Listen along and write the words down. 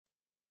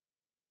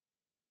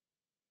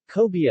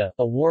Cobia,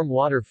 a warm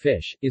water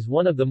fish, is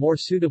one of the more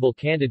suitable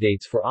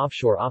candidates for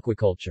offshore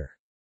aquaculture.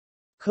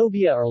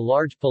 Cobia are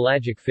large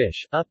pelagic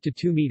fish, up to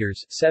 2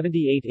 meters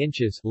 78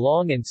 inches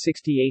long and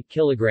 68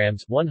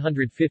 kilograms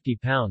 150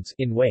 pounds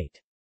in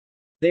weight.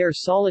 They are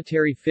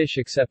solitary fish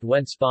except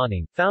when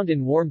spawning, found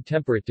in warm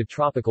temperate to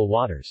tropical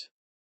waters.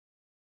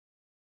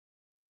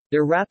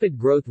 Their rapid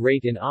growth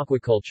rate in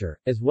aquaculture,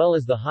 as well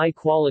as the high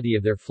quality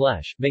of their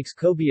flesh, makes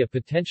cobia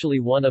potentially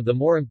one of the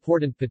more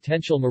important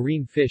potential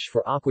marine fish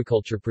for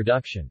aquaculture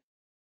production.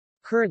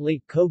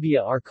 Currently,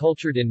 cobia are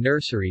cultured in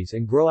nurseries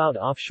and grow out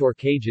offshore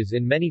cages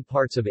in many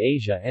parts of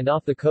Asia and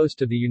off the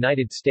coast of the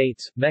United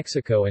States,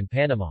 Mexico and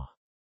Panama.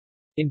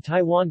 In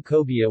Taiwan,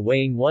 cobia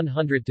weighing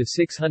 100 to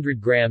 600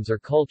 grams are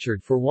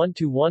cultured for 1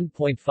 to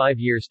 1.5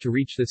 years to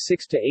reach the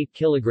 6 to 8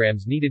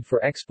 kilograms needed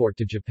for export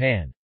to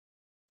Japan.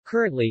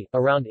 Currently,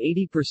 around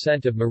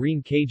 80% of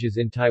marine cages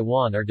in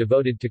Taiwan are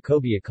devoted to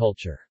cobia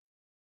culture.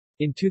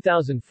 In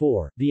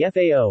 2004, the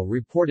FAO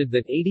reported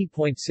that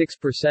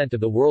 80.6% of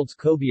the world's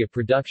cobia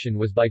production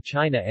was by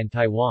China and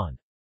Taiwan.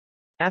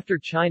 After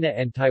China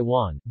and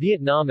Taiwan,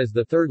 Vietnam is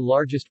the third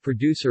largest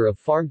producer of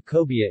farmed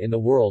cobia in the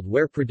world,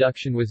 where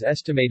production was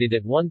estimated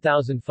at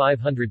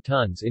 1,500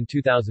 tons in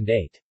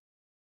 2008.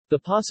 The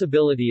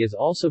possibility is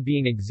also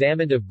being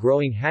examined of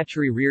growing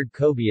hatchery-reared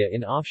cobia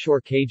in offshore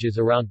cages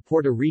around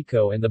Puerto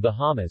Rico and the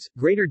Bahamas.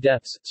 Greater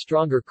depths,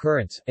 stronger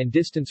currents, and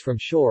distance from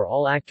shore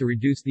all act to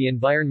reduce the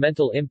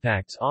environmental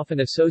impacts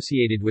often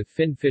associated with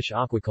fin fish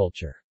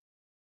aquaculture.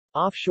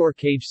 Offshore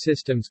cage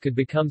systems could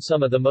become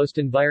some of the most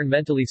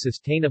environmentally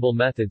sustainable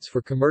methods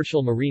for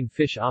commercial marine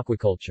fish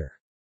aquaculture.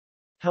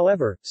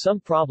 However, some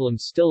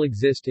problems still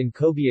exist in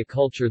cobia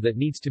culture that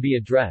needs to be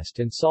addressed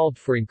and solved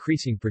for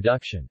increasing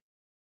production.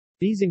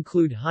 These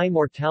include high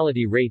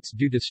mortality rates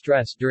due to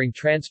stress during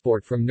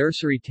transport from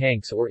nursery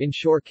tanks or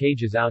inshore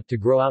cages out to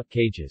grow-out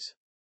cages.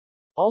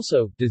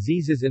 Also,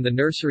 diseases in the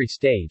nursery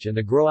stage and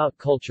the grow-out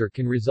culture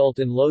can result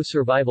in low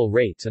survival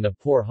rates and a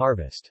poor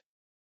harvest.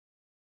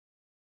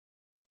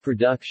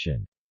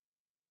 Production.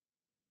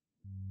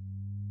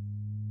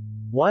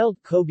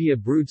 Wild cobia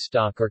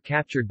broodstock are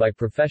captured by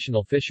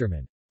professional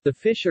fishermen. The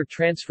fish are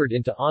transferred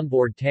into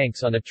onboard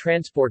tanks on a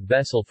transport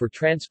vessel for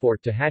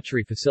transport to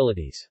hatchery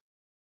facilities.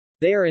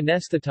 They are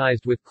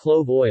anesthetized with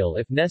clove oil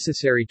if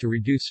necessary to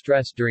reduce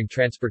stress during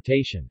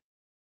transportation.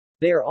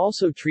 They are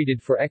also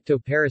treated for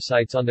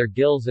ectoparasites on their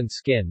gills and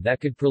skin that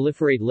could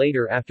proliferate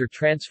later after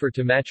transfer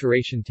to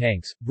maturation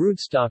tanks.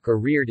 Broodstock are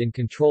reared in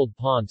controlled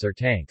ponds or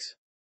tanks.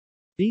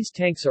 These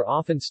tanks are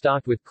often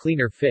stocked with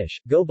cleaner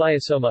fish,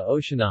 Gobiosoma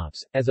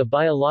oceanops, as a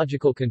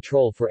biological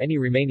control for any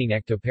remaining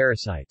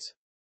ectoparasites.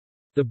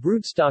 The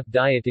broodstock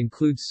diet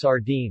includes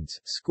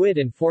sardines, squid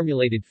and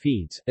formulated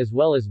feeds, as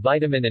well as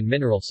vitamin and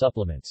mineral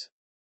supplements.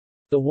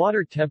 The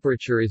water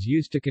temperature is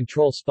used to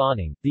control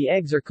spawning. The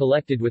eggs are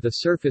collected with a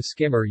surface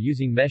skimmer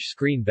using mesh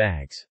screen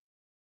bags.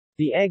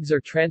 The eggs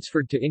are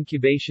transferred to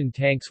incubation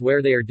tanks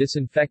where they are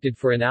disinfected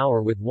for an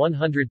hour with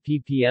 100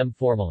 ppm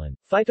formalin.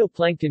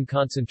 Phytoplankton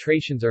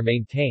concentrations are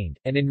maintained,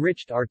 and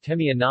enriched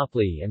Artemia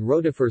nauplii and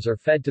rotifers are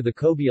fed to the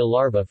cobia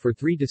larvae for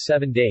 3 to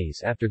 7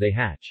 days after they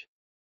hatch.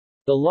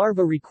 The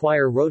larvae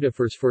require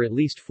rotifers for at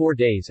least 4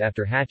 days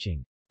after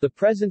hatching. The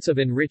presence of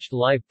enriched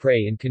live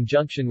prey in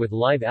conjunction with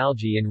live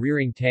algae in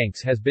rearing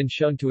tanks has been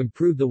shown to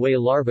improve the way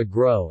larvae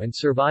grow and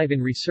survive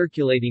in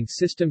recirculating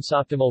systems.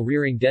 Optimal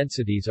rearing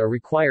densities are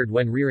required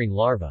when rearing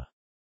larvae.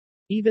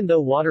 Even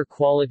though water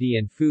quality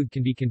and food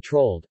can be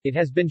controlled, it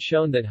has been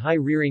shown that high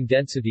rearing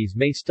densities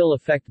may still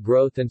affect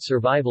growth and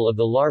survival of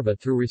the larvae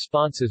through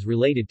responses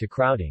related to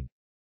crowding.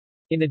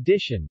 In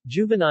addition,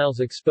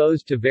 juveniles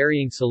exposed to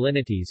varying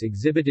salinities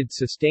exhibited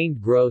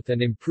sustained growth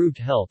and improved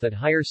health at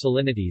higher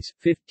salinities,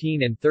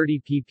 15 and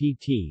 30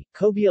 ppt.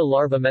 Cobia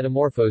larvae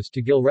metamorphose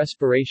to gill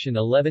respiration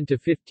 11 to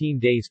 15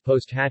 days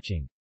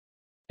post-hatching.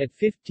 At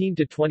 15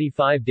 to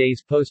 25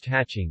 days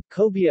post-hatching,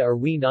 cobia are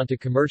weaned onto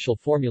commercial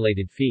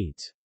formulated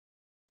feeds.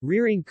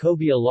 Rearing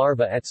cobia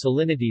larvae at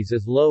salinities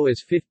as low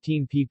as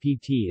 15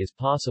 ppt is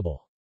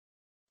possible.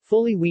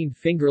 Fully weaned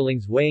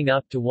fingerlings weighing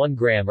up to 1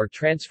 gram are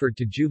transferred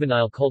to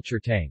juvenile culture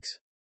tanks.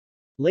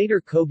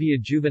 Later cobia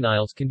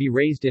juveniles can be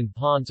raised in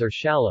ponds or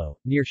shallow,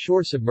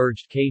 near-shore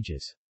submerged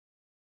cages.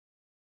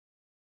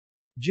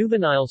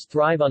 Juveniles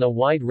thrive on a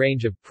wide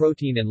range of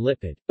protein and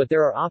lipid, but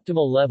there are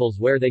optimal levels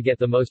where they get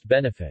the most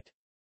benefit.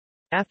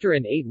 After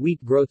an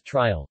 8-week growth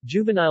trial,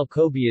 juvenile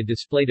cobia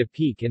displayed a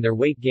peak in their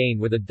weight gain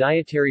with a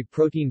dietary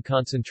protein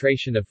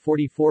concentration of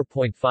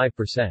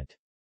 44.5%.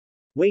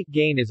 Weight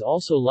gain is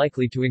also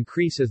likely to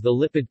increase as the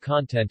lipid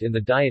content in the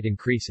diet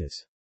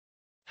increases.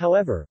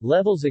 However,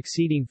 levels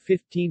exceeding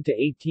 15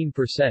 to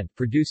 18%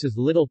 produces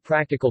little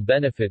practical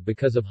benefit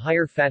because of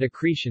higher fat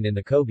accretion in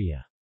the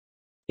cobia.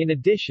 In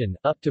addition,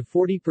 up to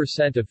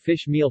 40% of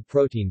fish meal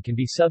protein can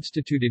be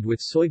substituted with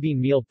soybean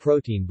meal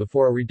protein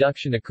before a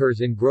reduction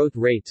occurs in growth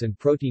rates and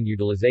protein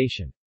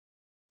utilization.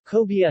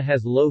 Cobia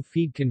has low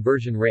feed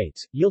conversion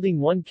rates, yielding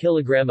 1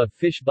 kg of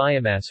fish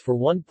biomass for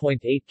 1.8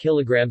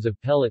 kg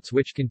of pellets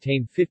which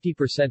contain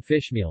 50%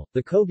 fishmeal.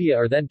 The cobia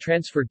are then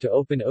transferred to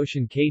open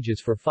ocean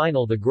cages for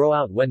final the grow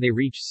out when they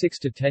reach 6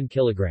 to 10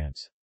 kg.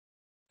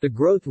 The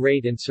growth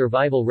rate and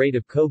survival rate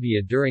of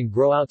cobia during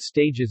grow-out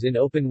stages in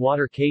open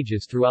water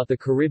cages throughout the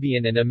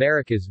Caribbean and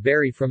Americas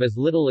vary from as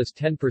little as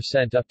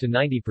 10% up to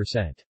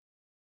 90%.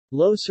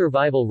 Low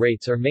survival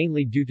rates are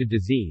mainly due to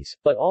disease,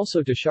 but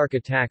also to shark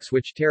attacks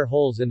which tear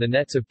holes in the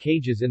nets of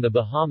cages in the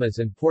Bahamas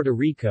and Puerto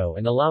Rico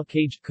and allow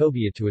caged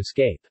cobia to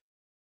escape.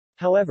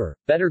 However,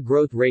 better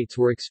growth rates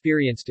were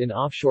experienced in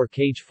offshore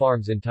cage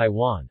farms in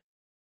Taiwan.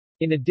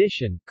 In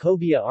addition,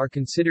 cobia are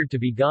considered to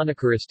be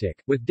gonochoristic,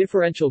 with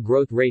differential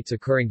growth rates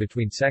occurring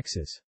between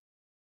sexes.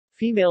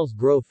 Females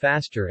grow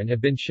faster and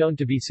have been shown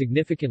to be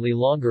significantly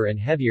longer and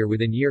heavier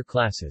within year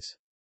classes.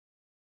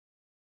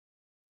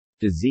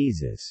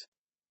 Diseases.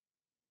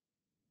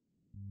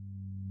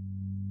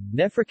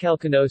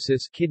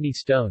 Nephrocalcinosis, kidney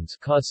stones,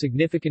 cause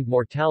significant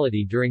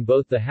mortality during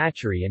both the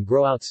hatchery and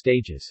grow-out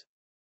stages.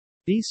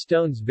 These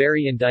stones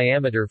vary in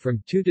diameter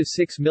from 2 to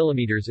 6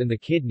 mm in the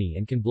kidney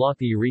and can block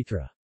the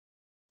urethra.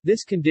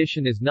 This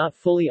condition is not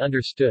fully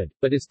understood,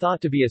 but is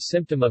thought to be a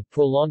symptom of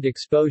prolonged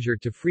exposure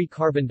to free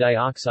carbon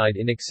dioxide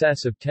in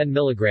excess of 10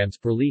 mg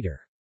per liter.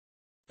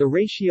 The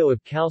ratio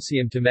of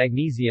calcium to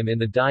magnesium in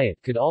the diet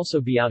could also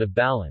be out of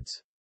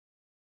balance.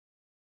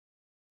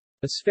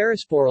 A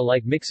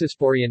Sphaerospora-like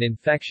Myxosporian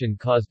infection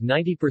caused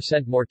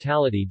 90%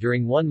 mortality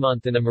during 1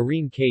 month in a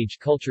marine cage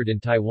cultured in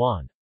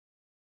Taiwan.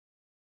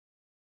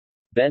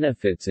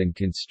 Benefits and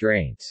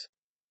constraints.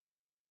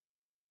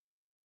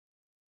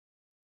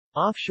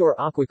 Offshore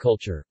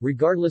aquaculture,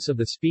 regardless of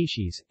the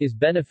species, is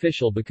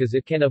beneficial because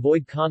it can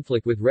avoid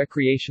conflict with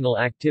recreational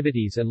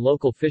activities and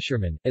local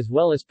fishermen, as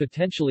well as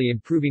potentially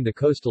improving the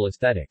coastal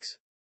aesthetics.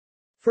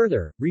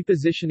 Further,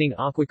 repositioning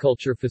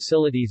aquaculture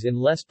facilities in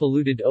less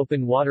polluted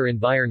open water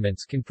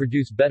environments can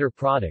produce better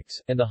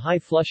products, and the high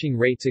flushing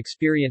rates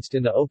experienced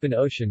in the open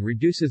ocean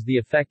reduces the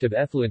effect of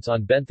effluents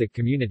on benthic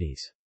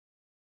communities.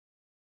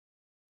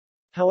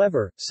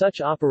 However, such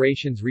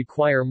operations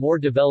require more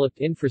developed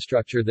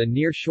infrastructure than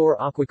near-shore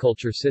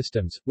aquaculture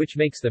systems, which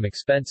makes them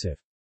expensive.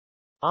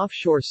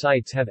 Offshore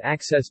sites have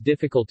access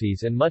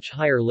difficulties and much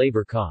higher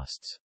labor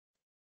costs.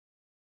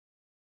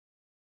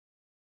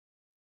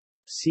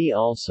 See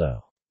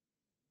also: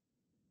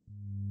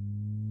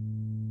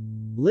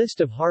 List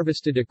of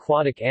harvested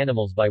aquatic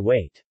animals by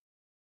weight.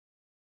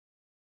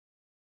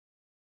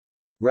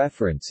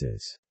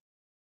 References